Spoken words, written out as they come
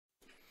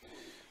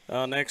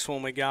Next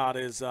one we got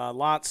is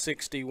lot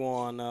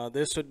 61.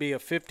 This would be a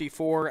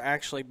 54,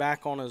 actually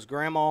back on his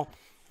grandma,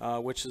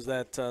 which is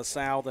that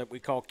sow that we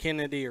call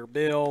Kennedy or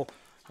Bill,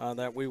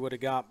 that we would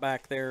have got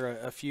back there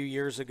a few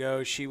years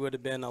ago. She would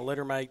have been a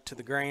litter mate to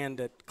the Grand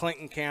at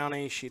Clinton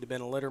County. She'd have been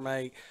a litter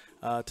mate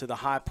to the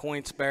High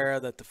Points bear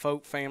that the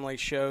Folk family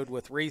showed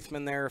with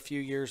Reithman there a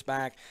few years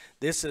back.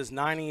 This is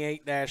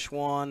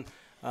 98-1,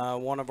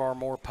 one of our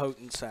more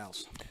potent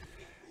sows.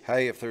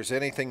 Hey, if there's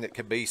anything that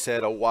could be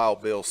said, old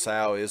Wild Bill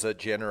sow is a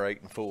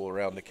generating fool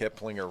around the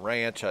Keplinger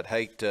Ranch. I'd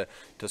hate to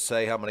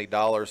say how many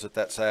dollars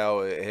that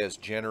sow has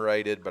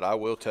generated, but I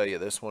will tell you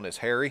this one is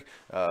hairy.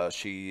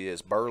 She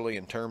is burly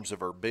in terms of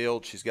her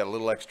build. She's got a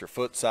little extra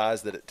foot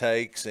size that it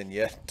takes, and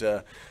yet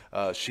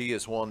she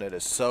is one that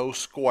is so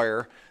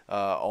square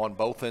on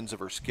both ends of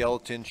her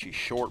skeleton. She's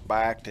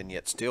short-backed and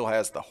yet still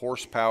has the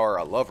horsepower.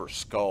 I love her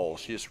skull.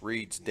 She just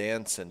reads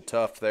dense and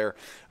tough there.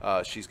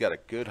 She's got a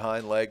good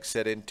hind leg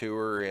set into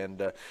her,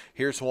 and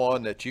here's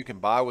one that you can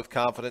buy with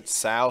confidence,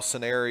 sow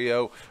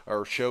scenario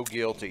or show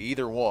gilt,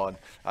 either one.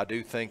 I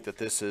do think that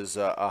this is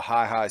a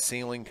high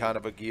ceiling kind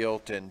of a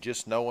gilt, and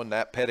just knowing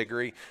that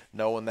pedigree,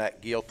 knowing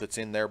that gilt that's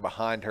in there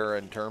behind her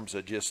in terms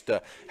of just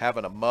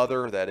having a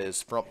mother that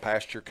is front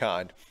pasture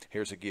kind.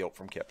 Here's a gilt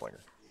from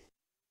Keplinger.